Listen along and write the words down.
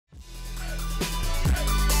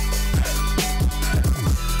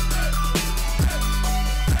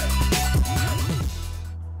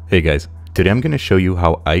Hey guys, today I'm going to show you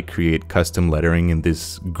how I create custom lettering in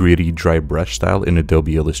this gritty dry brush style in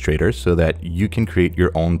Adobe Illustrator so that you can create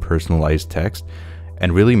your own personalized text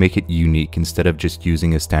and really make it unique instead of just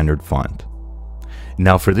using a standard font.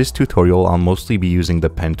 Now for this tutorial, I'll mostly be using the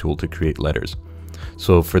pen tool to create letters.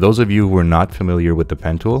 So for those of you who are not familiar with the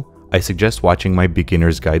pen tool, I suggest watching my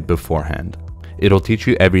beginner's guide beforehand. It'll teach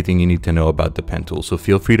you everything you need to know about the pen tool, so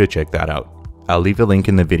feel free to check that out. I'll leave a link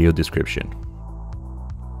in the video description.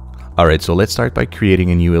 Alright, so let's start by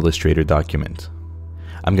creating a new Illustrator document.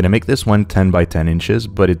 I'm going to make this one 10 by 10 inches,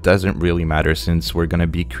 but it doesn't really matter since we're going to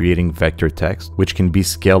be creating vector text, which can be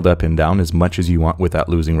scaled up and down as much as you want without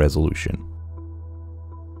losing resolution.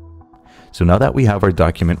 So now that we have our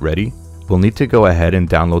document ready, we'll need to go ahead and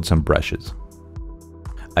download some brushes.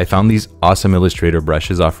 I found these awesome Illustrator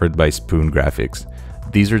brushes offered by Spoon Graphics.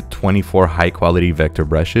 These are 24 high quality vector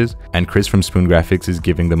brushes, and Chris from Spoon Graphics is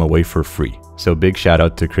giving them away for free. So big shout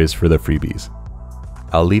out to Chris for the freebies.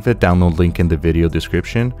 I'll leave a download link in the video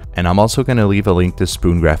description, and I'm also going to leave a link to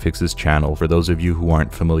Spoon Graphics' channel for those of you who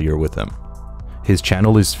aren't familiar with him. His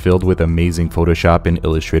channel is filled with amazing Photoshop and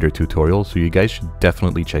Illustrator tutorials, so you guys should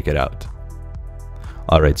definitely check it out.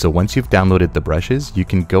 Alright, so once you've downloaded the brushes, you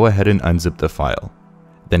can go ahead and unzip the file.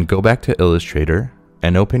 Then go back to Illustrator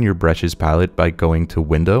and open your brushes palette by going to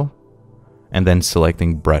Window and then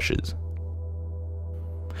selecting Brushes.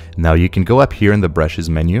 Now you can go up here in the Brushes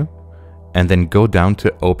menu and then go down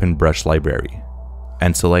to Open Brush Library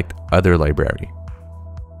and select Other Library.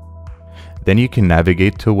 Then you can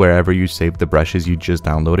navigate to wherever you saved the brushes you just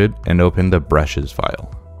downloaded and open the Brushes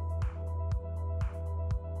file.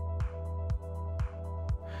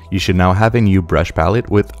 You should now have a new brush palette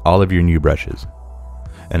with all of your new brushes.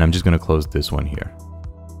 And I'm just going to close this one here.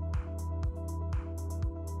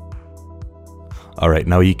 Alright,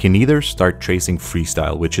 now you can either start tracing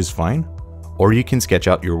freestyle, which is fine, or you can sketch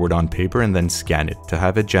out your word on paper and then scan it to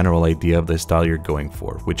have a general idea of the style you're going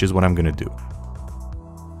for, which is what I'm going to do.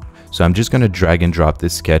 So I'm just going to drag and drop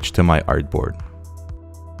this sketch to my artboard.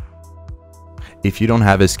 If you don't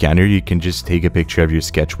have a scanner, you can just take a picture of your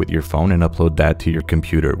sketch with your phone and upload that to your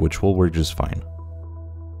computer, which will work just fine.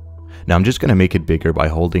 Now I'm just going to make it bigger by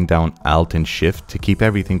holding down Alt and Shift to keep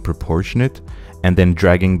everything proportionate and then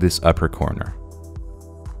dragging this upper corner.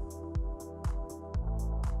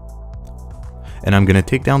 And I'm going to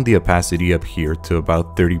take down the opacity up here to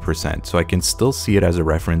about 30% so I can still see it as a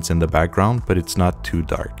reference in the background, but it's not too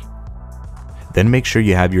dark. Then make sure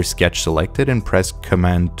you have your sketch selected and press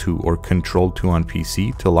Command 2 or Control 2 on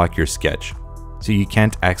PC to lock your sketch, so you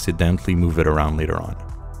can't accidentally move it around later on.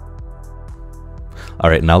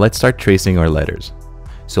 Alright, now let's start tracing our letters.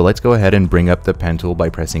 So let's go ahead and bring up the pen tool by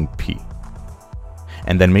pressing P.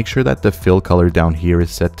 And then make sure that the fill color down here is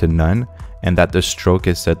set to none and that the stroke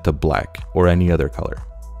is set to black or any other color.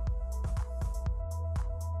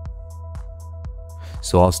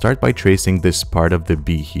 So I'll start by tracing this part of the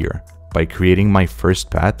B here by creating my first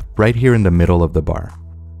path right here in the middle of the bar.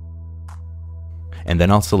 And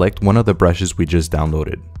then I'll select one of the brushes we just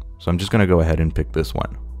downloaded. So I'm just going to go ahead and pick this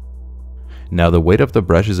one. Now the weight of the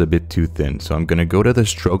brush is a bit too thin, so I'm going to go to the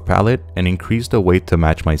stroke palette and increase the weight to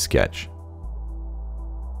match my sketch.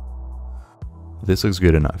 This looks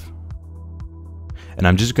good enough. And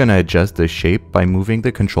I'm just going to adjust the shape by moving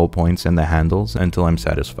the control points and the handles until I'm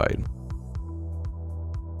satisfied.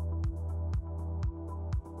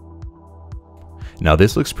 Now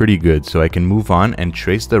this looks pretty good, so I can move on and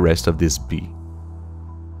trace the rest of this B.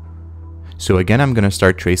 So again, I'm going to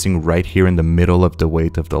start tracing right here in the middle of the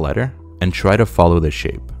weight of the letter and try to follow the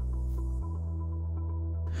shape.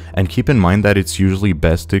 And keep in mind that it's usually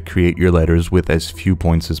best to create your letters with as few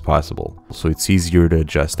points as possible, so it's easier to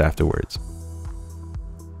adjust afterwards.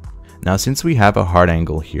 Now since we have a hard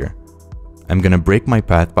angle here, I'm going to break my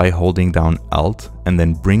path by holding down Alt and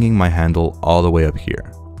then bringing my handle all the way up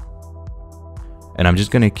here. And I'm just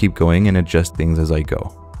going to keep going and adjust things as I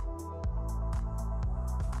go.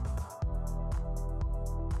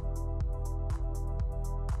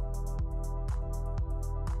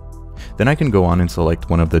 Then I can go on and select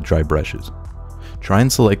one of the dry brushes. Try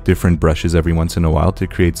and select different brushes every once in a while to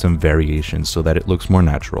create some variations so that it looks more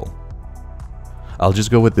natural. I'll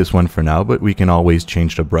just go with this one for now, but we can always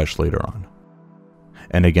change the brush later on.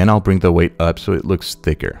 And again, I'll bring the weight up so it looks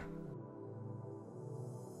thicker.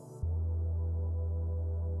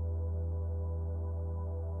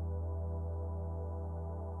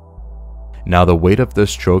 Now the weight of the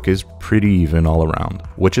stroke is pretty even all around,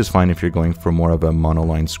 which is fine if you're going for more of a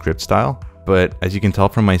monoline script style, but as you can tell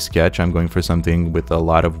from my sketch, I'm going for something with a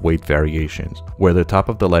lot of weight variations, where the top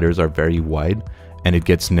of the letters are very wide and it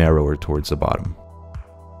gets narrower towards the bottom.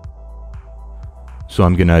 So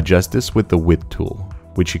I'm going to adjust this with the width tool,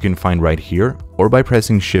 which you can find right here or by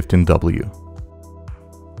pressing Shift and W.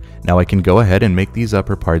 Now I can go ahead and make these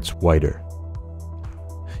upper parts wider.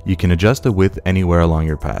 You can adjust the width anywhere along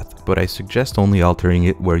your path, but I suggest only altering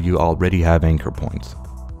it where you already have anchor points.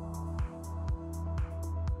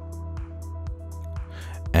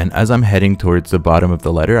 And as I'm heading towards the bottom of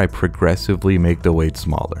the letter, I progressively make the weight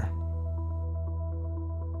smaller.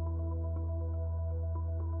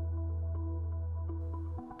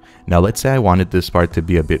 Now let's say I wanted this part to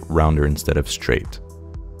be a bit rounder instead of straight.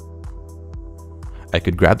 I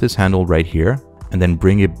could grab this handle right here and then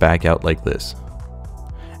bring it back out like this.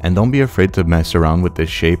 And don't be afraid to mess around with the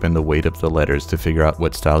shape and the weight of the letters to figure out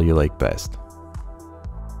what style you like best.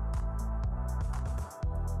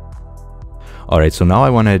 Alright, so now I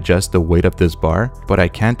want to adjust the weight of this bar, but I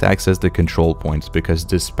can't access the control points because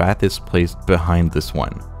this path is placed behind this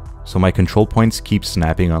one. So my control points keep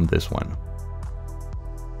snapping on this one.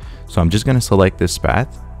 So I'm just going to select this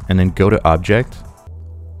path and then go to Object,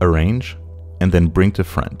 Arrange, and then Bring to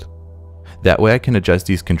Front. That way I can adjust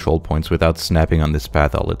these control points without snapping on this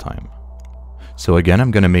path all the time. So again, I'm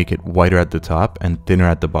going to make it wider at the top and thinner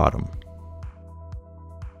at the bottom.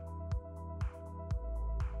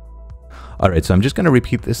 Alright, so I'm just going to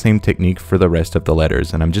repeat the same technique for the rest of the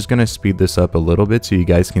letters, and I'm just going to speed this up a little bit so you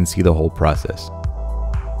guys can see the whole process.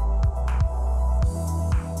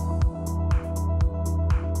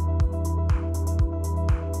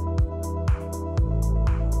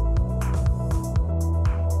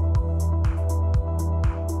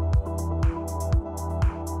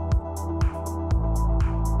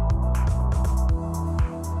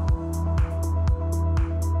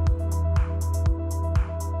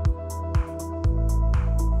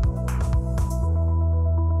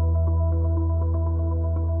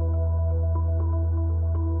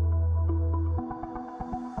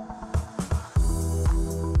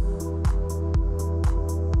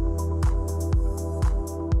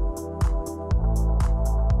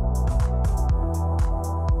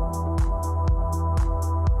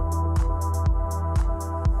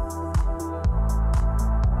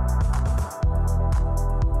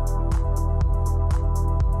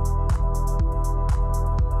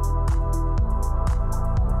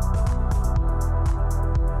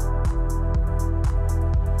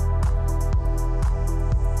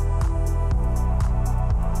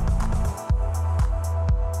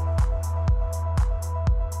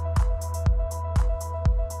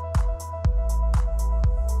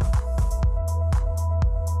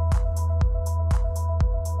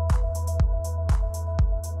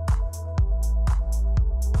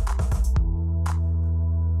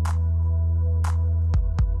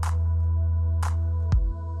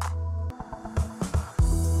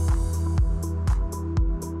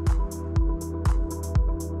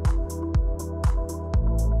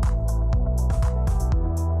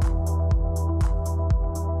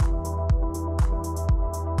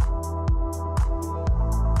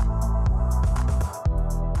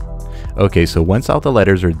 Okay, so once all the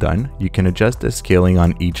letters are done, you can adjust the scaling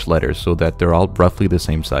on each letter so that they're all roughly the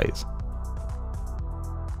same size.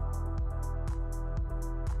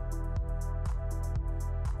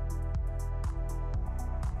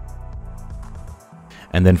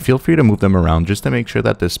 And then feel free to move them around just to make sure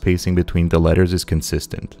that the spacing between the letters is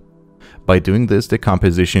consistent. By doing this, the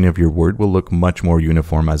composition of your word will look much more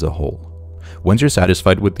uniform as a whole. Once you're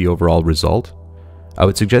satisfied with the overall result, I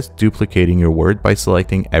would suggest duplicating your word by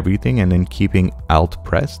selecting everything and then keeping Alt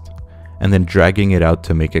pressed, and then dragging it out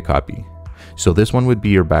to make a copy. So this one would be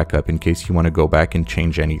your backup in case you want to go back and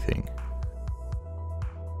change anything.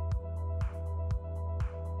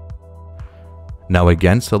 Now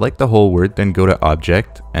again, select the whole word, then go to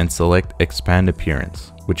Object and select Expand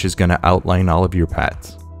Appearance, which is going to outline all of your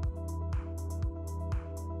paths.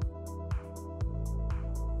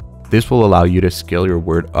 This will allow you to scale your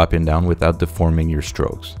word up and down without deforming your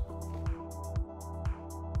strokes.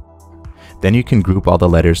 Then you can group all the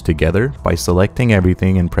letters together by selecting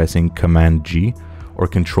everything and pressing Command G or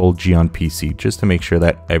Control G on PC just to make sure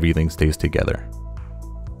that everything stays together.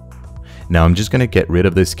 Now I'm just going to get rid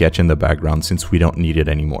of this sketch in the background since we don't need it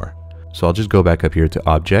anymore. So I'll just go back up here to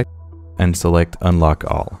Object and select Unlock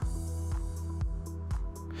All.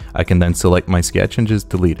 I can then select my sketch and just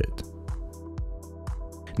delete it.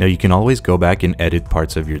 Now you can always go back and edit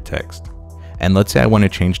parts of your text. And let's say I want to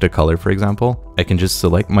change the color, for example, I can just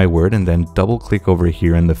select my word and then double click over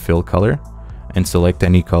here in the fill color and select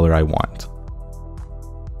any color I want.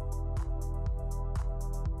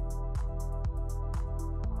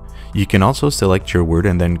 You can also select your word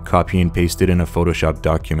and then copy and paste it in a Photoshop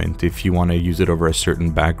document if you want to use it over a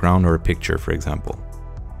certain background or a picture, for example.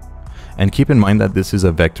 And keep in mind that this is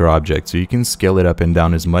a vector object, so you can scale it up and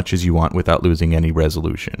down as much as you want without losing any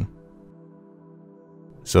resolution.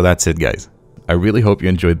 So that's it, guys. I really hope you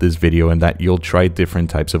enjoyed this video and that you'll try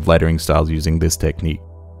different types of lettering styles using this technique.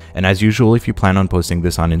 And as usual, if you plan on posting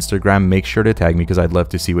this on Instagram, make sure to tag me because I'd love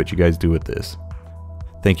to see what you guys do with this.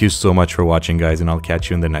 Thank you so much for watching, guys, and I'll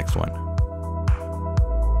catch you in the next one.